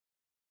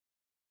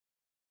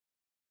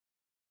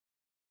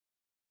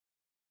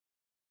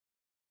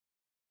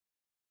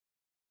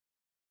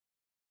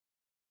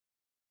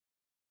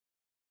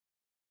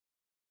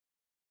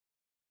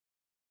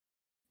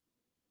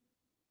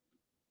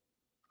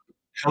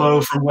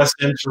Hello from West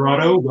End,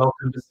 Toronto.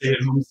 Welcome to Stay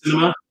at Home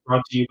Cinema,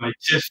 brought to you by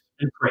TIFF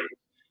and Crave.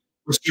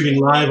 We're streaming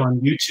live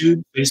on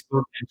YouTube,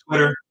 Facebook, and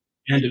Twitter,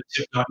 and at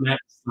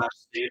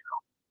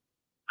tiff.net/stay-at-home.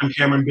 I'm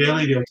Cameron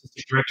Bailey, the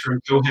Artistic Director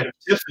and co-head of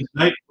TIFF, and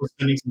tonight we're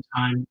spending some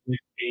time with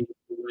a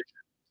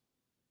religion.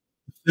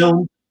 The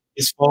film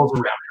is Falls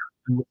Around Her,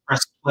 and we'll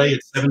press play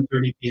at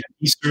 7:30 p.m.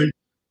 Eastern.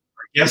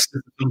 Our guest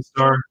is the film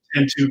star,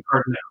 Tantoo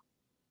Cardinal.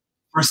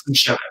 First, some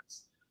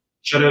shout-outs.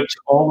 Shout out to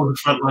all of the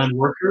frontline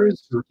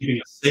workers who are keeping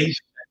us safe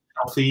and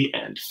healthy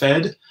and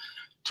fed.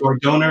 To our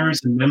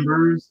donors and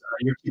members,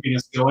 you're keeping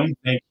us going.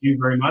 Thank you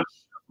very much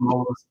from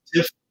all of us at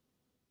TIFF.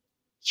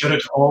 Shout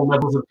out to all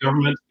levels of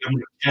government, the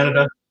Government of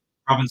Canada,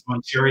 Province of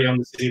Ontario,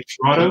 and the City of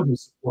Toronto, who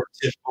support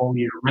TIFF all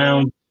year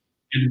round.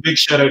 And a big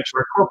shout out to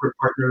our corporate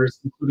partners,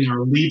 including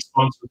our lead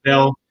sponsor,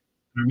 Bell,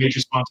 and our major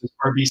sponsors,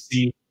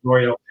 RBC,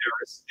 L'Oreal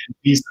Paris, and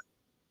Visa.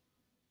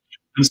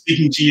 I'm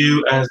speaking to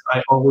you, as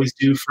I always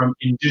do, from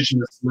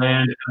Indigenous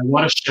land, and I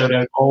want to shout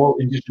out all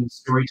Indigenous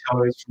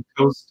storytellers from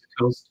coast to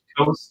coast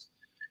to coast.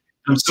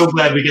 I'm so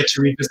glad we get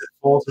to revisit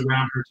Falls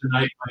Around Her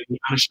tonight by the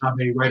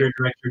Anishinaabe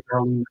writer-director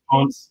Darlene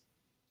Naponse,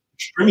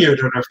 which premiered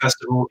at our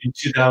festival in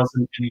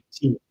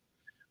 2018.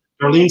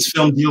 Darlene's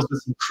film deals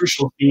with some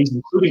crucial themes,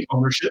 including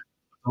ownership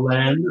of the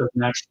land, of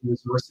natural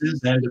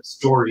resources, and of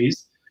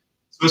stories.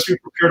 So as we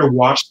prepare to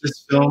watch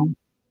this film,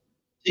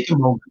 take a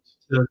moment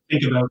to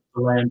think about the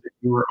land that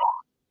you are on.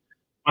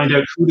 Find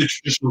out who the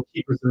traditional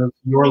keepers of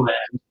your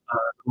land,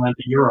 the land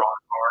that you're on,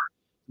 are.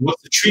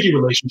 What's the treaty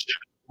relationship,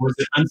 or is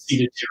it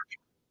unceded territory?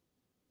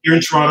 Here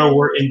in Toronto,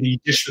 we're in the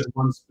Dish with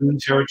One Spoon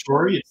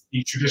territory. It's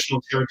the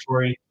traditional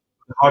territory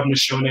of the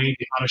Haudenosaunee,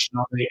 the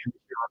Anishinaabe, and the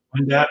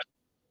Huron-Wendat.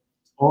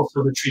 It's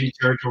also the treaty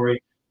territory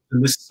of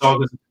the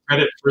Mississaugas of the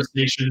Credit First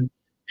Nation, and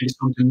is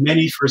home to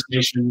many First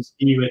Nations,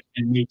 Inuit,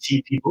 and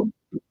Métis people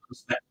who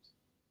respect.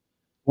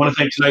 I want to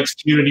thank tonight's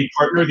community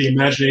partner, the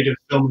Imaginative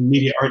Film and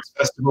Media Arts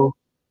Festival.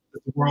 As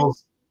the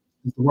world's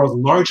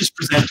largest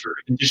presenter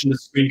of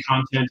Indigenous screen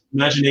content,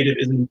 Imaginative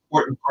is an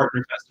important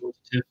partner festival to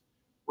TIFF,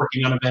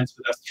 working on events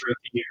with us throughout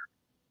the year.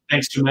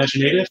 Thanks to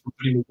Imaginative for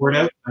putting the word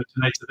out about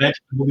tonight's event,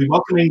 and we'll be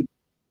welcoming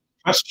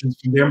questions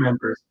from their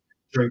members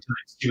during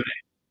tonight's Q&A.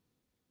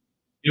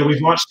 You know,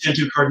 we've watched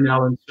Tantoo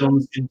Cardinal in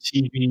films and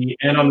TV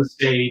and on the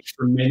stage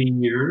for many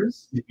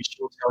years. Maybe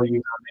she'll tell you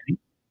how many.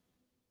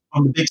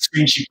 On the big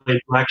screen, she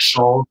played Black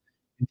Shawl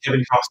in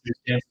Kevin Costner's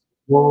Dances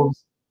with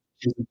Wolves.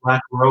 She was in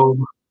Black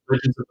Robe,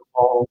 Legends of the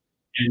Fall,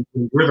 and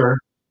Blue River,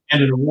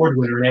 and an award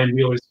winner in Ann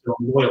Wheeler's film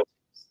Loyalties.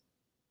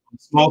 On the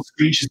small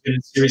screen, she's been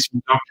in series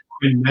from Dr.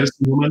 Quinn,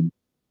 Medicine Woman,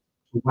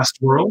 to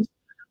Westworld,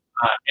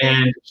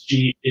 and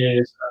she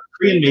is a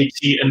Cree and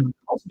Métis, and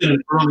also been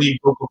an early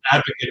vocal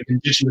advocate of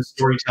Indigenous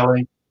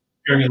storytelling,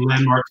 appearing in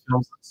landmark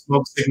films like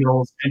Smoke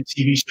Signals and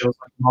TV shows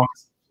like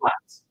Moccasin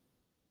Flats.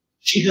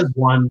 She has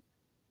won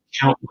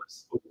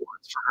countless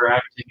awards for her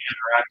acting and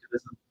her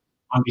activism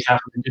on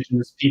behalf of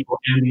Indigenous people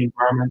and the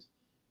environment.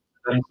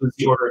 That includes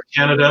the Order of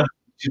Canada,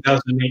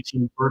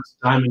 2018 Burke's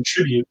Diamond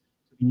Tribute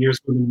to the year's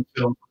women in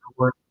film for her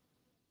work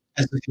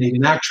as the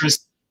Canadian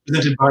actress,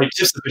 presented by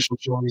TIFF's official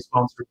jewelry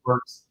sponsor,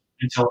 Burke's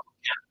and Telephone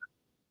Canada.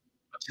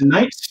 But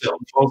tonight's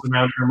film, Falls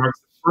Around Her, marks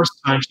the first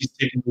time she's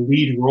taken the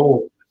lead role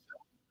in the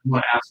film. I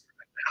want to ask her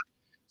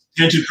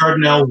right now. Tantoo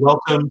Cardinal,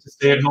 welcome to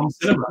Stay at Home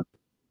Cinema.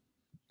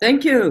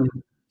 Thank you.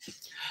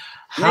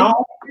 Thank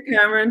you,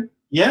 Cameron.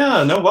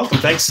 Yeah, no, welcome.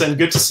 Thanks, and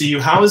good to see you.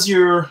 How is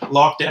your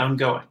lockdown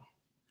going?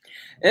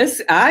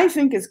 I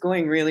think it's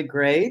going really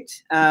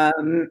great.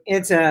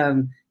 It's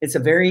a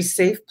very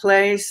safe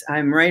place.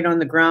 I'm right on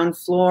the ground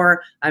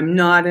floor. I'm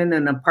not in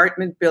an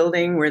apartment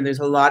building where there's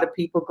a lot of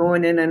people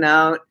going in and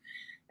out,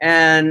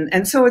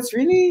 and so it's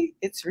really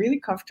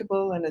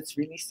comfortable and it's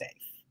really safe.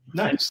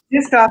 Nice.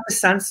 Just off the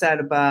Sunset,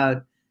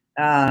 about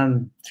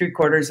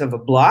 3/4 of a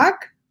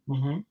block,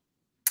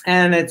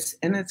 and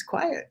it's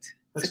quiet.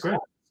 That's great.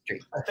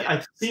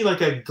 I see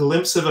like a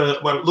glimpse of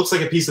what looks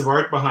like a piece of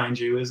art behind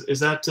you. Is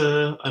that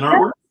an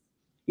artwork?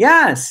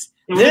 Yes.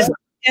 This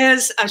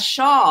is a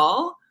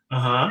shawl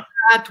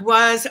that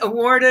was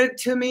awarded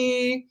to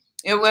me.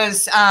 It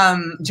was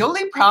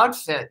Jolie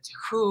Proudfit,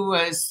 who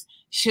was,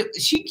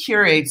 she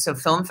curates a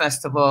film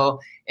festival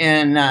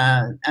in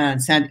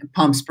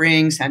Palm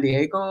Springs, San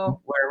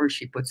Diego, wherever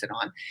she puts it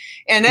on.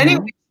 And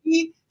anyway,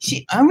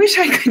 I wish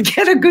I could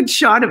get a good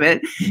shot of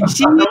it.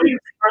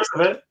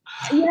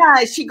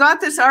 Yeah, she got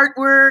this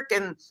artwork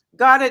and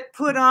got it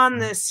put on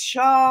this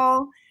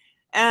shawl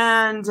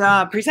and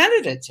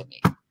presented it to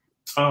me.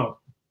 Oh,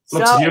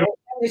 looks beautiful.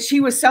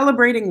 She was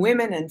celebrating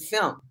women in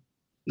film.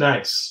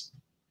 Nice.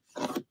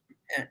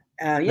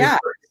 Yeah.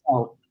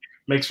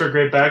 Makes for a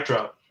great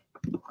backdrop.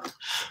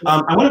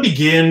 I want to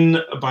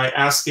begin by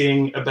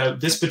asking about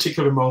this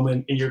particular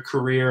moment in your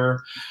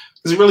career,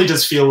 because it really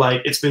does feel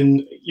like it's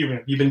been,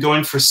 you've been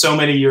going for so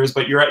many years,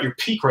 but you're at your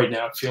peak right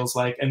now, it feels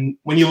like. And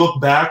when you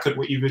look back at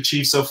what you've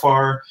achieved so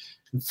far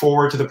and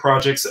forward to the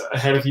projects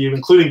ahead of you,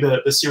 including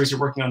the series you're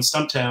working on,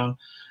 Stumptown,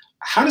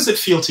 how does it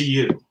feel to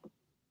you?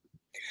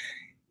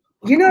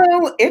 You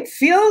know, it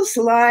feels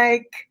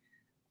like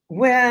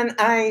when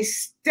I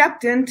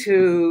stepped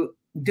into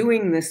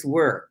doing this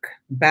work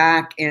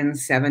back in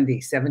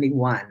 70,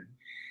 71,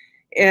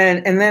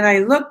 and then I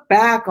look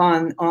back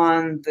on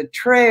the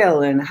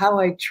trail and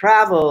how I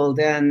traveled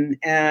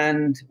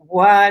and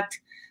what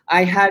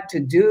I had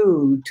to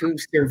do to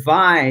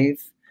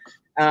survive,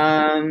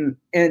 and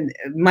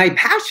my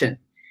passion.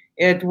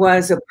 It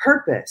was a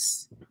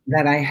purpose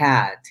that I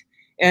had,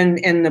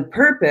 and the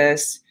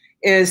purpose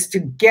is to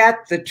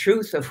get the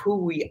truth of who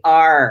we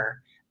are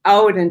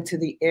out into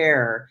the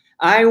air.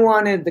 I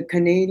wanted the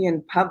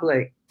Canadian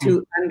public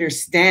to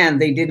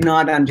understand they did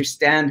not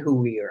understand who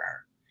we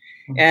are,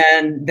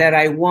 and that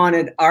I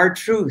wanted our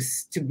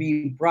truths to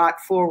be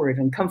brought forward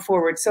and come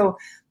forward. So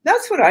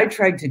that's what I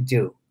tried to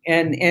do,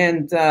 and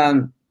in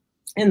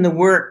the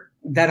work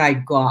that I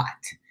got,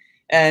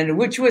 and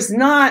which was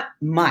not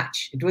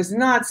much. It was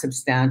not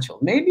substantial,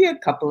 maybe a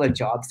couple of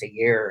jobs a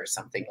year or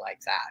something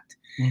like that.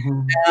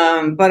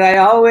 But I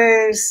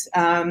always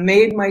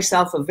made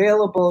myself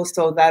available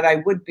so that I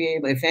would be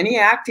able, if any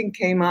acting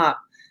came up,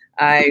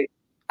 I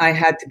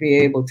had to be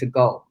able to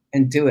go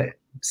and do it.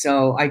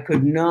 So I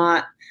could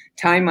not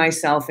tie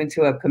myself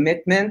into a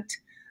commitment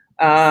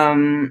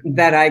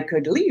that I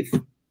could leave,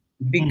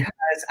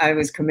 because I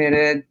was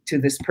committed to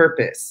this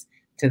purpose,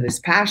 to this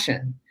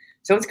passion.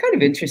 So it's kind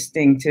of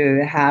interesting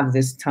to have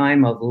this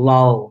time of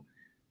lull,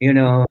 you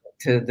know,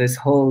 to this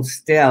whole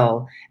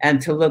still,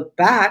 and to look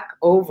back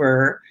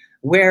over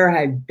where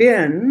I've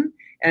been.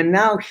 And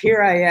now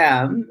here I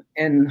am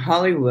in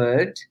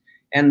Hollywood,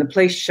 and the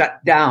place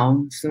shut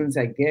down as soon as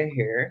I get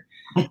here.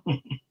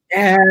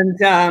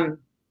 And,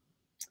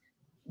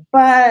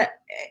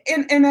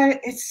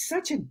 it's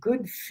such a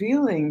good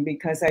feeling,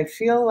 because I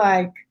feel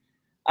like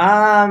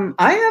I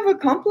have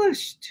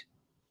accomplished,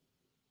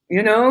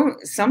 you know,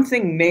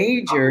 something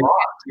major in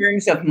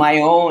terms of my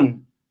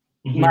own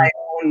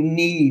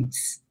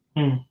needs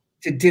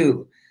to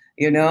do,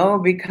 you know,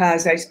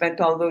 because I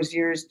spent all those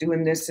years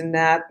doing this and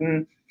that,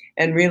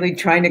 and really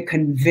trying to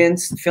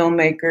convince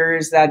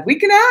filmmakers that we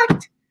can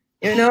act,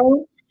 you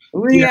know.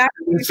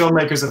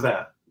 Filmmakers of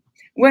that.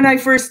 When I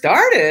first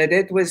started,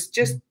 it was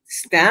just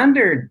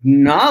standard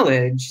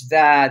knowledge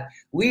that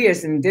we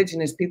as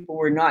Indigenous people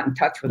were not in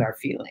touch with our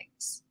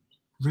feelings.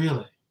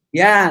 Really?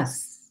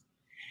 Yes.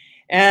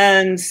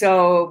 And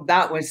so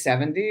that was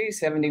 70,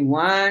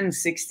 71,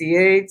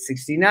 68,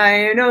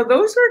 69. You know,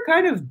 those were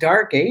kind of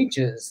dark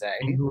ages,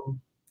 eh?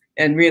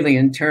 And really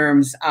in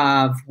terms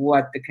of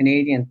what the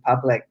Canadian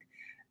public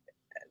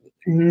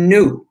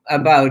knew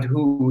about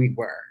who we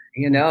were,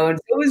 you know. And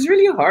it was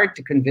really hard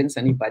to convince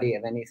anybody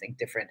of anything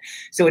different.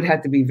 So it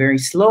had to be very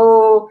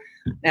slow.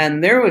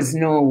 And there was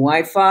no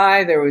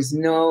Wi-Fi. There was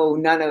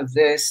none of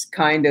this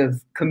kind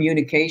of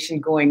communication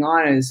going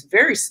on. It was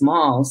very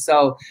small.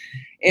 So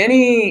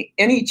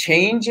any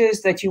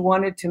changes that you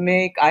wanted to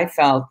make, I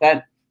felt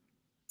that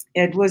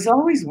it was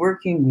always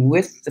working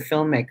with the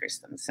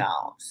filmmakers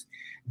themselves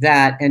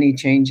that any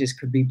changes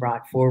could be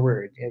brought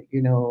forward.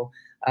 You know,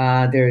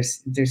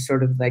 there's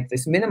sort of like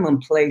this minimum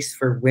place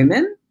for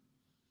women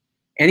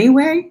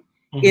anyway,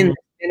 in the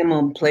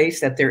minimum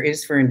place that there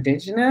is for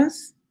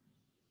Indigenous.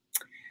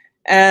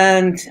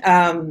 And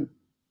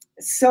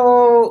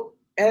so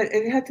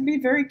it had to be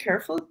very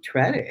careful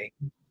treading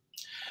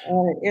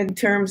in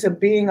terms of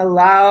being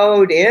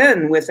allowed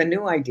in with a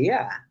new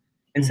idea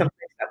and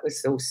something that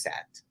was so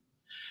set.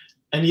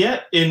 And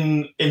yet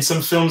in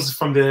some films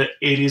from the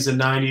 80s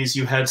and 90s,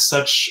 you had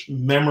such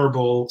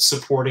memorable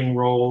supporting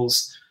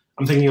roles.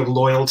 I'm thinking of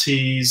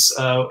Loyalties,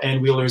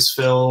 Ann Wheeler's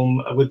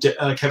film with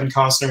Kevin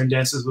Costner in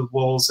Dances with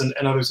Wolves, and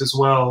others as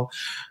well.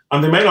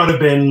 They might not have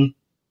been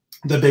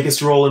the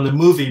biggest role in the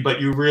movie,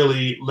 but you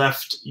really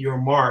left your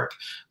mark.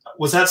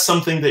 Was that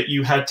something that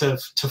you had to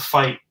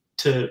fight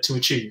to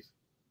achieve?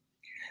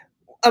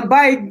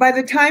 By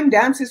the time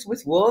Dances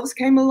with Wolves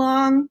came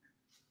along,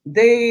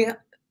 they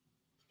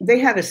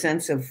had a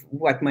sense of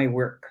what my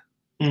work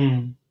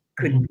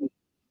could be,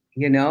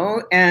 you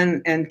know.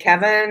 And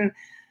Kevin,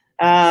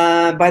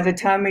 by the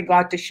time we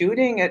got to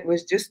shooting, it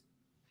was just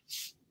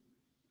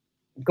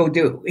go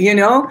do, you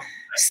know.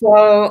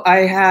 So I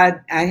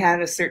had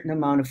a certain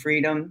amount of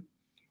freedom,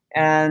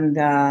 and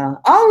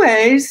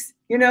always,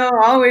 you know,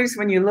 always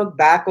when you look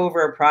back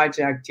over a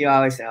project, you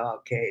always say,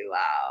 okay,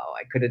 wow,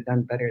 I could have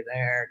done better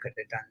there, could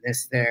have done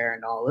this there,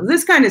 and all of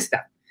this kind of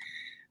stuff.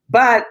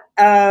 But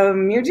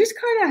you just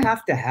kind of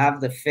have to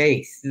have the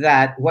faith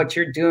that what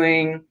you're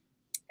doing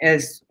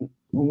is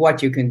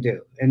what you can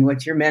do and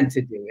what you're meant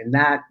to do in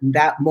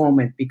that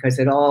moment, because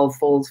it all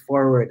folds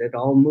forward, it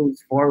all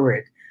moves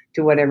forward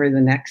to whatever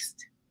the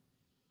next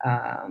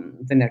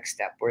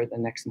step or the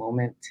next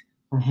moment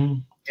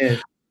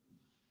is.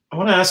 I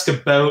want to ask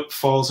about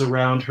Falls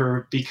Around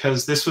Her,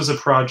 because this was a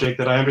project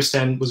that I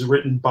understand was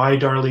written by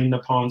Darlene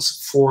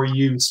Naponse for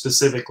you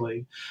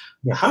specifically.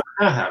 Yes. How did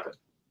that happen?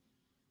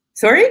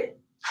 Sorry?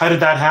 How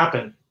did that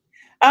happen?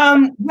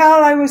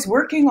 Well, I was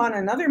working on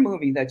another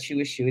movie that she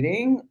was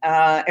shooting,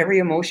 Every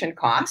Emotion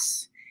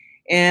Costs.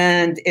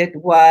 And it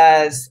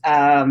was,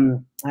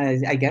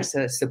 I guess,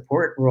 a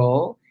support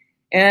role.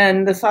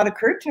 And the thought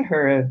occurred to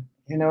her,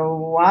 you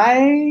know,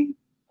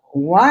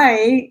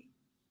 why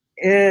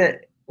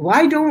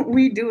don't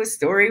we do a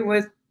story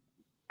with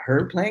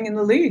her playing in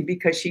the lead?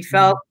 Because she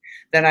felt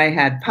that I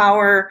had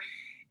power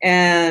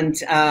and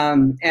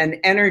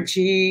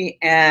energy,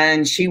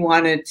 and she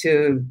wanted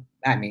to,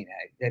 I mean,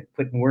 I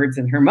put words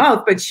in her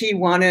mouth, but she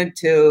wanted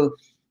to,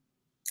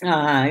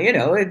 you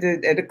know,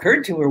 it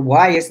occurred to her,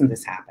 why isn't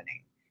this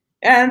happening?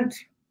 And,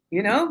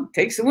 you know,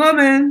 takes a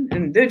woman,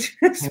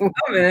 Indigenous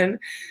woman,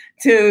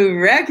 to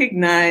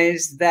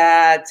recognize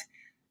that,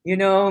 you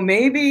know,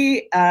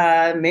 maybe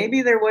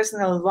there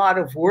wasn't a lot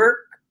of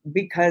work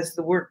because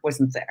the work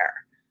wasn't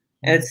there.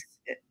 It's,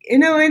 you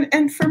know,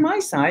 and for my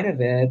side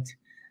of it,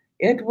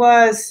 it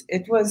was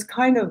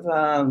kind of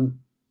a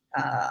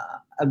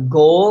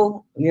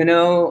goal, you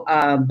know,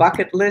 a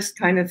bucket list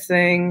kind of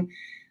thing.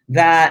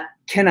 That,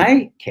 can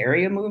I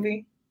carry a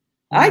movie?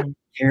 I can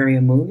carry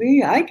a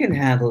movie. I can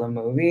handle a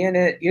movie. And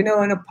it, you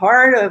know, and a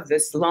part of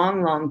this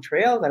long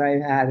trail that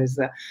I've had is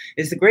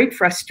the great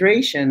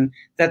frustration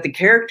that the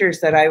characters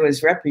that I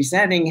was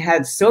representing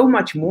had so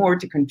much more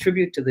to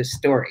contribute to the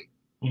story.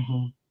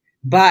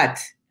 But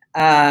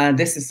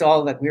this is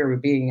all that we were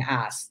being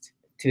asked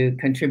to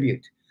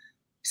contribute.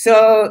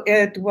 So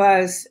it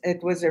was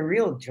a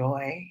real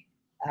joy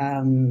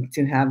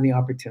to have the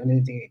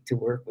opportunity to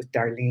work with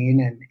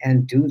Darlene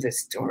and do this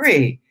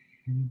story,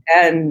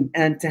 and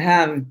to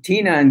have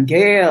Tina and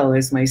Gail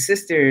as my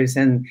sisters,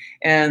 and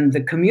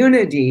the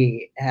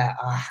community.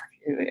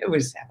 It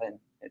was heaven.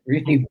 It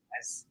really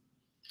was.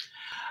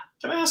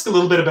 Can I ask a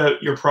little bit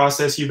about your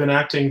process? You've been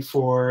acting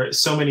for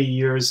so many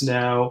years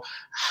now.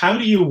 How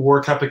do you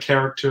work up a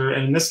character?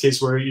 And in this case,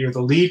 where you're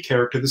the lead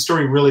character, the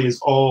story really is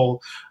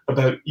all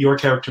about your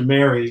character,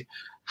 Mary.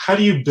 How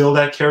do you build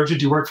that character?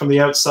 Do you work from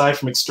the outside,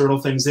 from external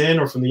things in,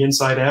 or from the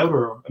inside out,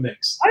 or a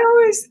mix? I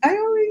always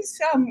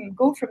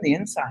go from the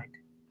inside,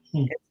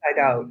 inside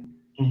out.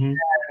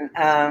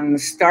 And,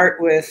 start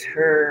with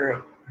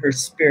her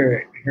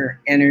spirit,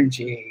 her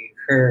energy,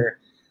 her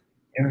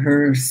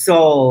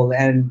soul,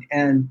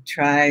 and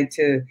try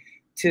to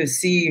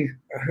see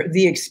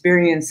the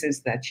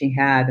experiences that she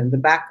had and the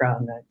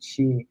background that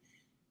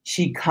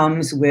she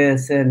comes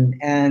with,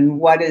 and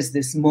what is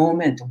this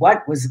moment,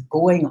 what was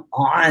going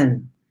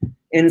on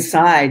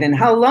inside, and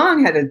how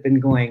long had it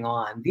been going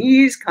on.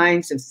 These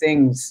kinds of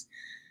things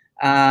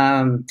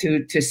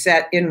to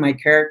set in my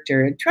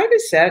character, and try to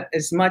set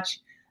as much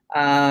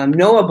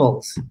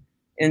knowables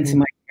into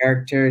my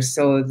character,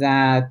 so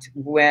that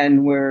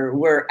when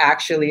we're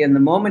actually in the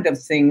moment of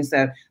things,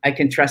 that I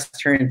can trust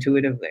her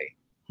intuitively.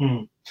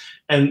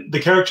 And the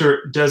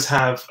character does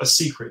have a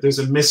secret. There's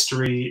a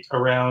mystery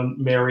around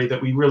Mary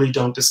that we really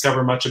don't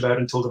discover much about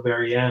until the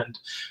very end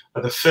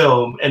of the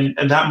film. And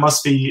that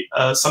must be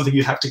something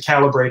you have to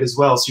calibrate as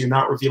well, so you're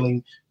not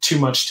revealing too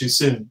much too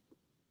soon.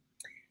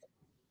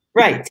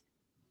 Right.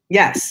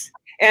 Yes.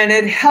 And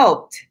it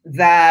helped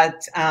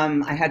that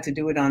I had to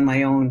do it on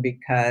my own,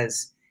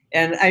 because,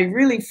 and I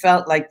really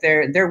felt like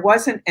there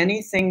wasn't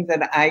anything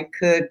that I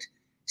could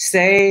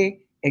say,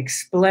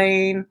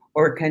 explain,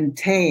 or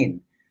contain.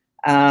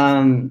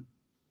 You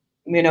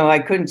know, I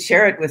couldn't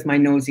share it with my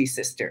nosy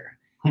sister,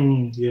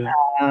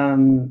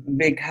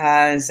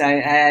 because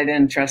I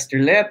didn't trust her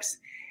lips.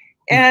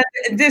 And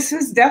this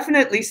is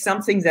definitely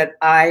something that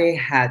I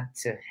had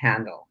to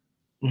handle,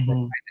 that I had to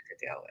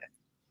deal with.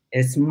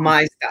 It's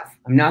my stuff.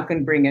 I'm not going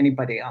to bring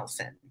anybody else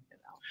in.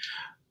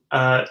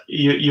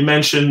 You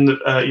mentioned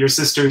your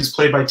sister, who's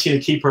played by Tina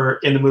Keeper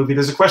in the movie.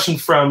 There's a question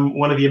from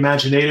one of the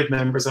Imaginative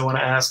members I want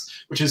to ask,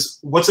 which is,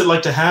 what's it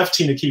like to have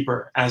Tina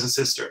Keeper as a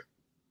sister?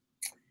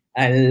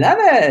 I love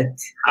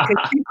it.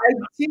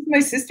 She's my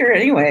sister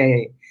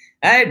anyway.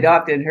 I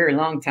adopted her a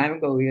long time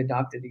ago. We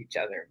adopted each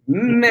other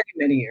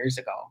many years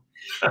ago.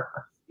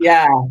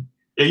 Yeah.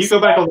 Yeah, you go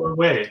back a long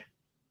way.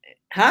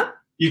 Huh?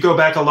 You go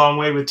back a long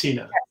way with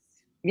Tina.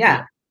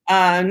 Yes.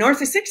 Yeah.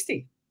 North of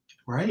 60.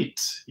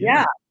 Right.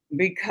 Yeah.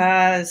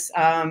 Because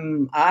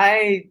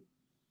I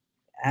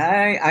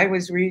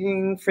was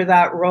reading for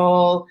that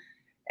role,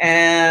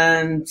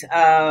 and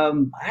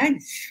I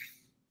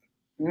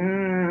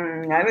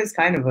was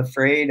kind of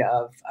afraid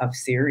of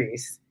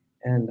series.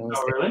 And those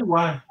oh, really?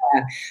 Why?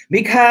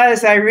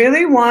 Because I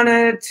really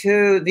wanted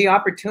the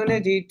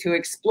opportunity to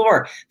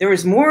explore. There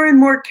was more and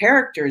more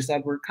characters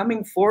that were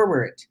coming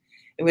forward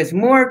with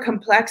more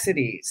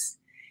complexities.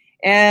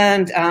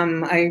 And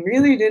I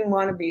really didn't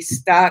want to be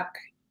stuck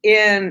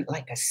in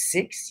like a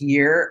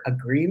 6-year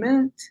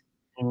agreement.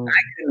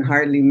 I couldn't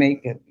hardly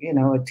make it, you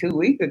know, a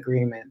 2-week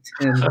agreement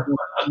in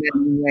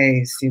many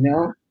ways, you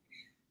know.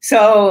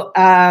 So,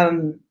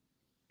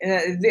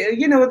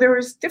 you know, there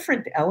was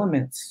different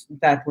elements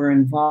that were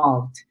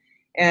involved.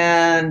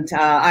 And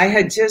I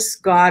had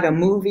just got a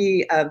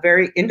movie, a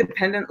very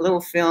independent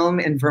little film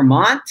in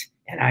Vermont,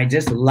 and I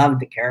just loved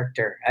the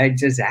character. I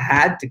just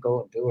had to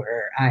go do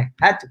her. I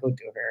had to go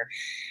do her.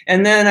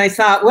 And then I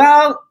thought,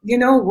 well, you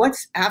know,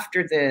 what's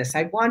after this?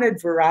 I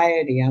wanted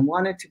variety. I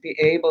wanted to be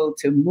able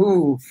to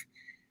move.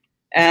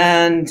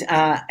 And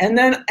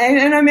then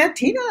I met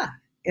Tina.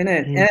 in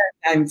it. And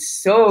I'm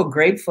so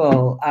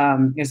grateful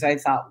because I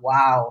thought,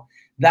 wow,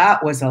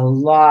 that was a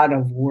lot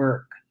of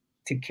work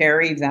to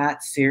carry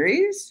that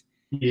series.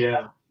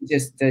 Yeah.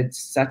 Just did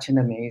such an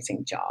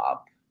amazing job.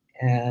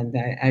 And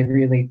I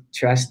really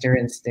trust her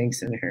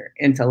instincts and her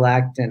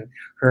intellect and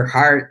her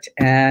heart.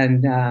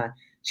 And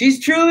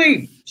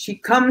she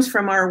comes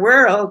from our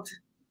world.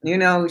 You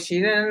know,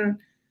 she didn't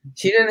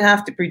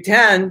have to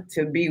pretend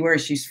to be where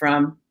she's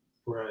from.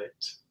 Right.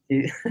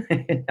 You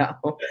know?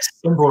 That's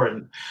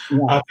important. Yeah.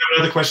 I've got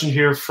another question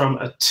here from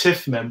a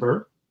TIFF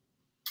member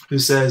who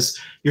says,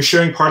 you're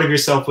sharing part of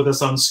yourself with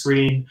us on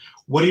screen.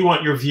 What do you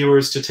want your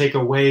viewers to take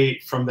away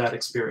from that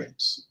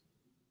experience?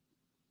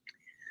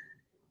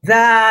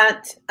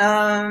 That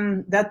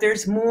that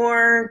there's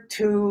more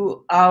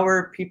to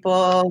our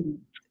people.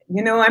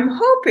 You know, I'm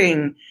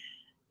hoping,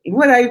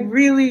 what I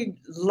really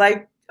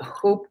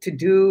hope to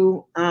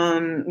do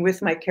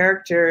with my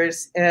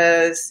characters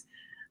is,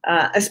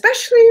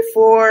 especially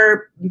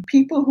for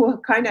people who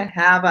kind of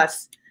have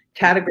us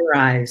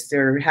categorized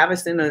or have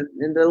us in the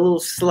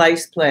little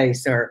slice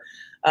place, or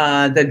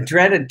the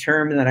dreaded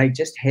term that I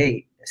just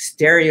hate,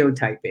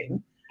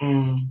 stereotyping.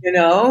 You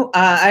know,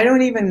 I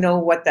don't even know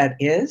what that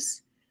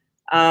is.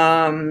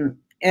 And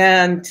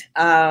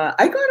I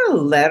got a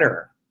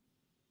letter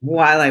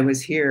while I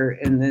was here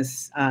in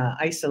this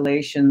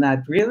isolation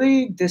that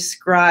really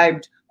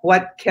described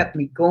what kept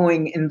me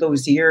going in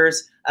those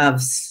years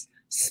of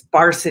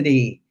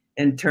sparsity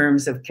in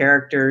terms of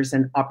characters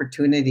and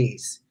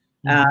opportunities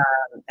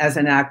as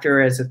an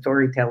actor, as a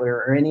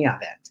storyteller, or any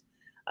of it.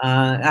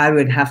 I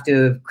would have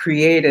to have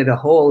created a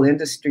whole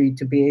industry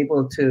to be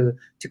able to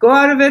go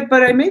out of it,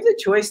 but I made the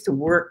choice to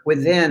work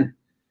within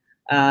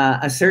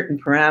a certain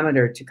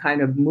parameter to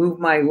kind of move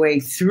my way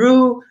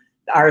through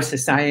our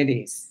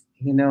societies,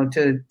 you know,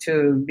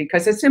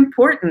 because it's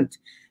important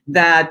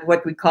that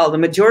what we call the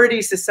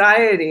majority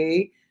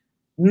society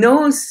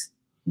knows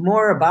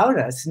more about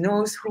us,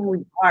 knows who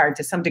we are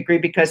to some degree,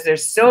 because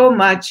there's so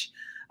much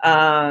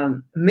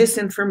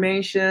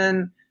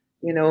misinformation,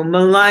 you know,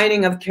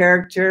 maligning of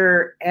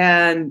character,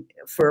 and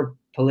for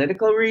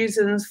political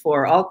reasons,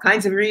 for all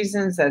kinds of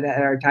reasons that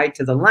are tied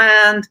to the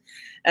land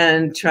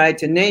and tied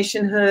to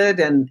nationhood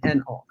and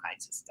all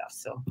kinds of stuff.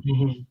 So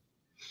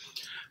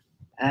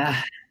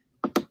I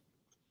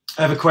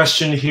have a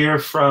question here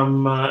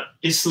from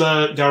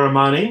Isla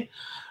Garamani,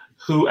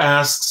 who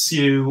asks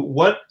you,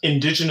 what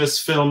Indigenous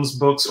films,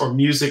 books, or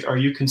music are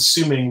you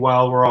consuming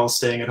while we're all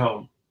staying at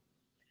home?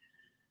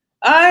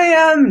 I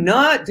am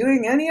not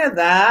doing any of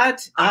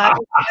that. I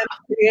am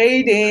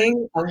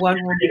creating a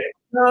one-woman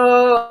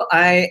show.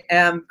 I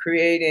am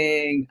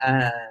creating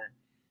a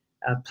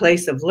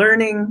place of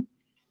learning.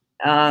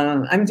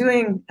 I'm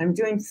doing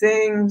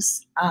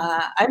things.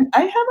 I have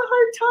a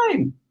hard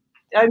time.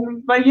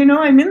 But you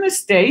know, I'm in the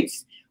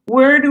States.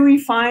 Where do we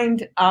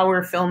find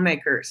our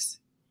filmmakers?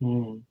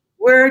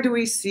 Where do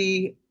we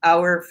see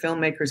our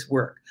filmmakers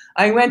work?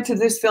 I went to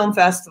this film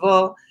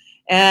festival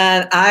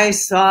and I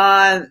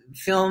saw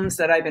films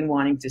that I've been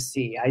wanting to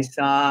see. I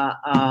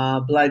saw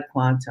Blood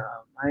Quantum.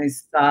 I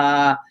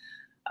saw,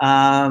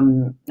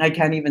 I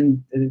can't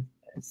even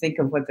think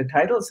of what the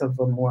titles of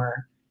them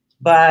were.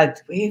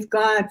 But we've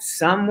got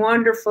some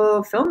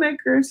wonderful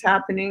filmmakers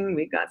happening.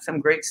 We've got some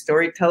great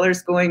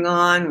storytellers going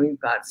on. We've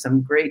got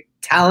some great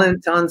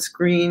talent on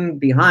screen,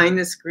 behind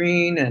the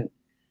screen,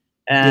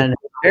 and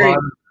very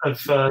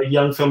of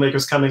young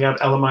filmmakers coming out,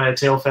 Elamaya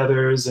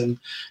Tailfeathers and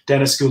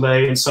Dennis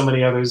Goulet and so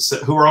many others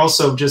who are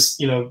also just,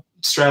 you know,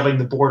 straddling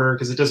the border,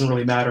 because it doesn't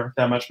really matter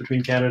that much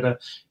between Canada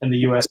and the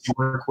US. You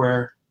work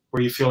where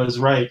you feel is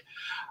right.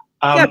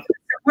 Yeah,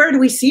 where do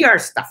we see our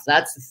stuff?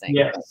 That's the thing.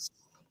 Yes.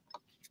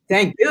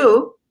 Thank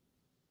you.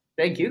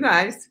 Thank you,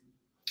 guys.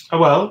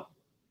 Well,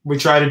 we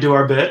try to do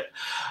our bit.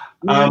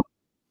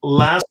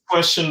 Last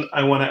question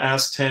I want to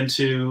ask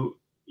Tantoo.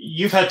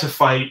 You've had to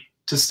fight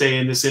to stay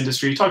in this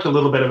industry. You talked a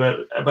little bit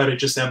about it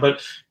just now,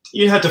 but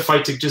you had to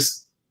fight to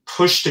just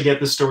push to get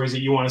the stories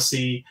that you want to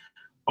see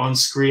on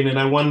screen. And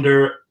I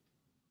wonder,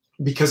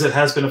 because it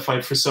has been a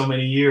fight for so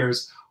many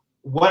years,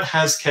 what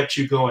has kept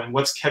you going?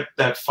 What's kept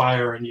that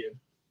fire in you?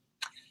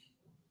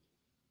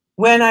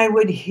 When I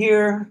would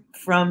hear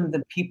from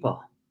the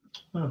people.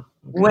 Oh, okay.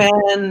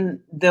 When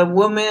the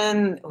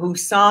woman who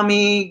saw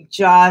me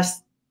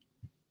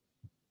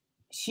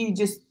she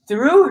just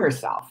threw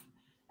herself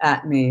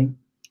at me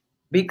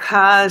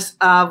because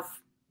of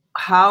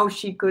how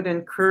she could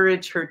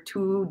encourage her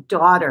two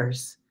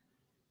daughters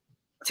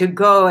to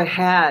go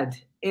ahead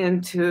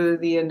into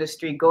the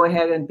industry, go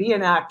ahead and be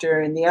an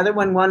actor. And the other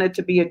one wanted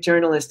to be a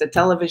journalist, a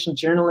television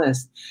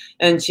journalist.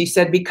 And she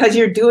said, because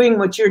you're doing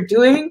what you're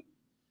doing,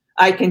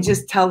 I can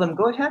just tell them,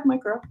 go ahead, my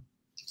girl.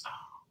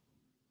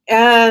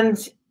 And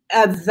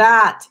and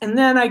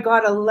then I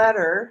got a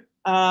letter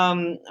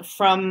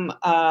from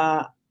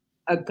a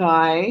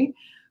guy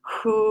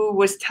who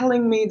was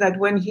telling me that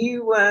when he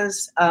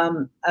was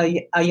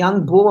a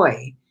young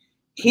boy,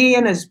 he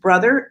and his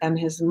brother and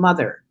his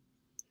mother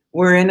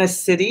were in a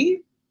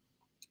city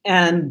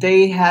and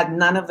they had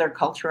none of their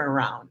culture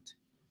around.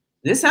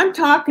 This I'm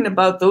talking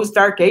about those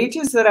dark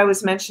ages that I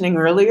was mentioning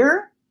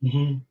earlier.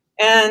 Mm-hmm.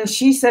 And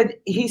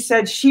he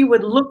said she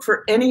would look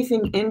for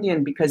anything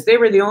Indian because they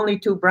were the only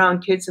 2 brown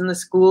kids in the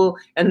school,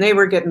 and they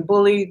were getting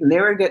bullied and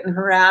they were getting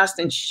harassed.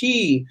 And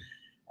she,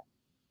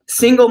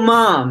 single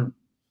mom,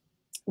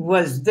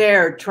 was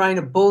there trying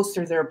to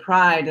bolster their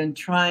pride and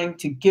trying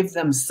to give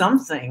them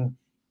something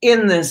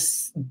in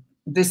this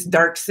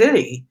dark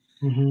city.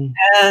 Mm-hmm.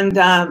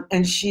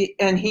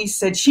 And he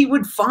said she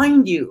would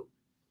find you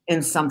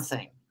in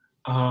something.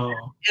 Oh.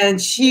 And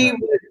she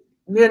would,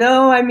 you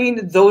know, I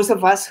mean, those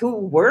of us who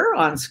were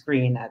on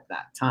screen at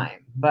that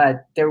time,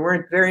 but there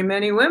weren't very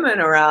many women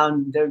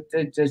around. There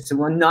just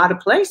was not a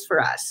place for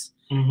us.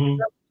 Mm-hmm.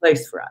 Not a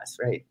place for us,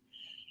 right?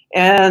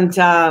 And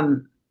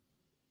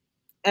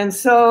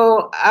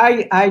so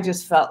I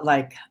just felt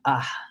like,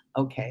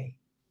 okay,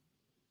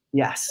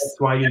 yes. That's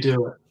why you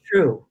do it.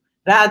 True.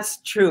 That's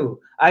true.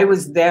 I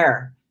was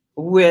there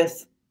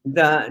with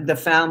the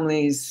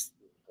families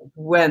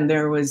when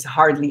there was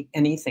hardly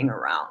anything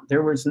around.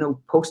 There was no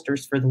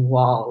posters for the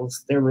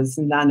walls. There was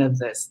none of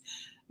this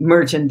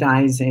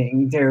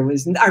merchandising.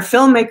 Our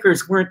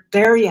filmmakers weren't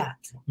there yet.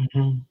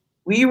 Mm-hmm.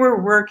 We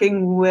were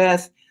working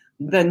with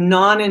the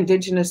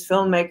non-Indigenous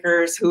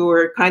filmmakers who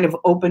were kind of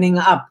opening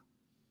up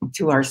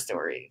to our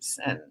stories.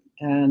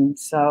 And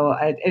so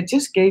it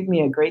just gave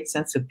me a great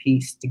sense of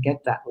peace to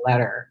get that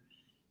letter.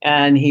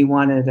 And he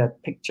wanted a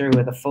picture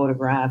with a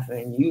photograph,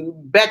 and you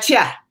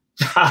betcha.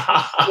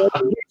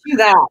 You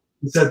that.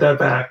 You said that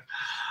back.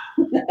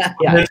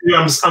 Yeah.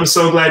 I'm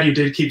so glad you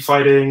did keep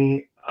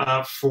fighting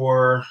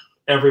for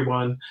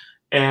everyone.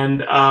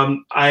 And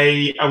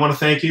I want to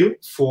thank you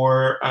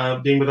for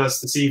being with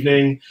us this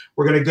evening.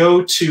 We're going to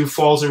go to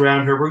Falls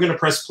Around Her. We're going to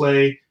press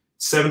play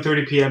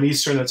 7:30 p.m.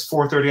 Eastern. That's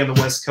 4:30 on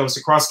the West Coast.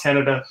 Across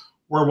Canada,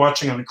 we're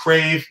watching on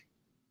Crave.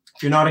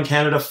 If you're not in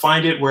Canada,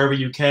 find it wherever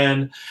you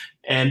can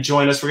and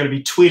join us. We're going to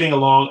be tweeting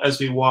along as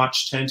we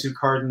watch Tantoo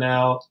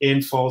Cardinal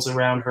in Falls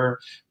Around Her.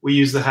 We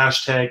use the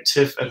hashtag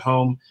TIFF at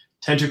home.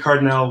 Tantoo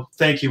Cardinal,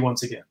 thank you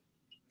once again.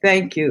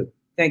 Thank you.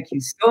 Thank you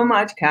so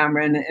much,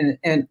 Cameron,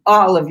 and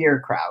all of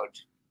your crowd.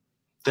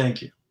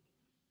 Thank you.